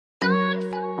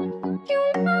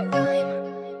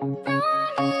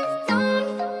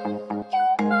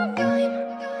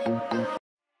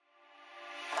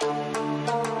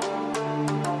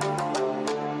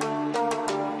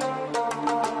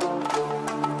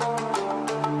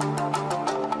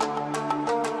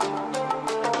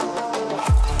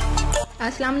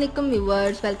अस्सलाम वालेकुम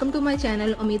viewers, welcome to my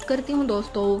channel. उम्मीद करती हूँ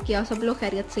दोस्तों कि आप सब लोग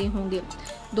खैरियत से होंगे।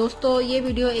 दोस्तों ये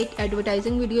वीडियो एक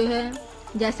एडवर्टाइजिंग वीडियो है।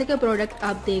 जैसे कि प्रोडक्ट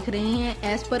आप देख रहे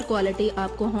हैं एज पर क्वालिटी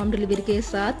आपको होम डिलीवरी के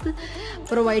साथ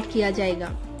प्रोवाइड किया जाएगा।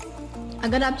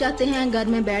 अगर आप चाहते हैं घर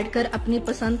में बैठकर अपनी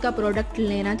पसंद का प्रोडक्ट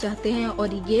लेना चाहते हैं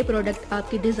और ये प्रोडक्ट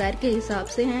आपकी डिज़ायर के हिसाब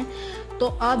से हैं, तो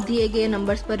आप दिए गए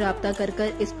नंबर्स पर रब्ता कर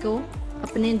इसको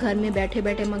अपने घर में बैठे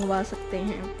बैठे मंगवा सकते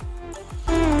हैं।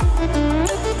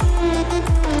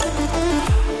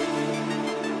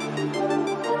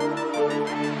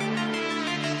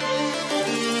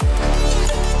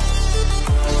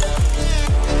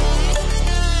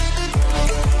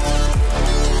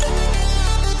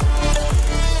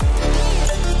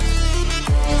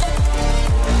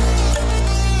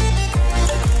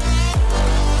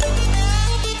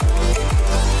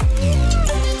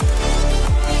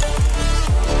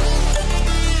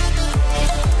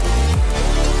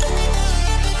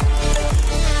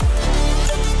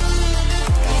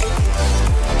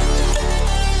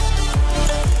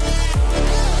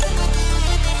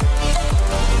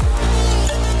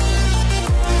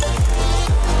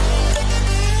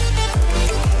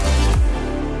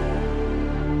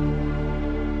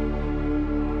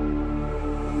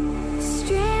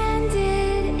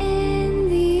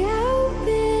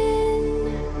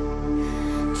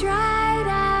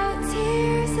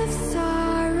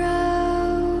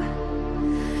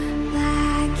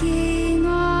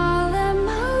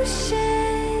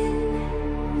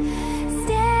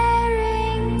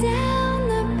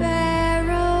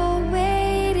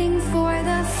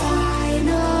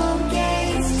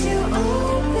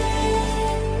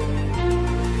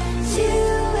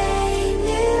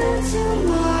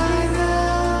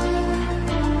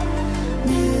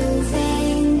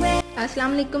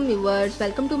 अस्सलाम वालेकुम viewers,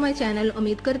 welcome to my channel.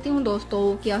 उम्मीद करती हूँ दोस्तों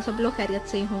कि आप सब लोग खैरियत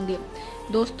से होंगे।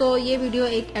 दोस्तों ये वीडियो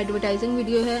एक एडवर्टाइजिंग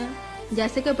वीडियो है।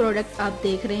 जैसे कि प्रोडक्ट आप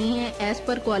देख रहे हैं एज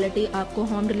पर क्वालिटी आपको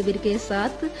होम डिलीवरी के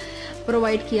साथ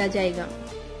प्रोवाइड किया जाएगा।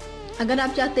 अगर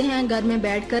आप चाहते हैं घर में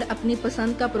बैठकर अपनी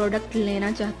पसंद का प्रोडक्ट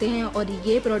लेना चाहते हैं और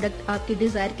ये प्रोडक्ट आपकी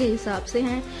डिज़ायर के हिसाब से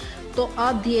हैं, तो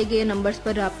आप दिए गए नंबर्स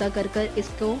पर रब्ता कर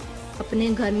इसको अपने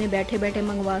घर में बैठे बैठे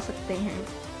मंगवा सकते हैं।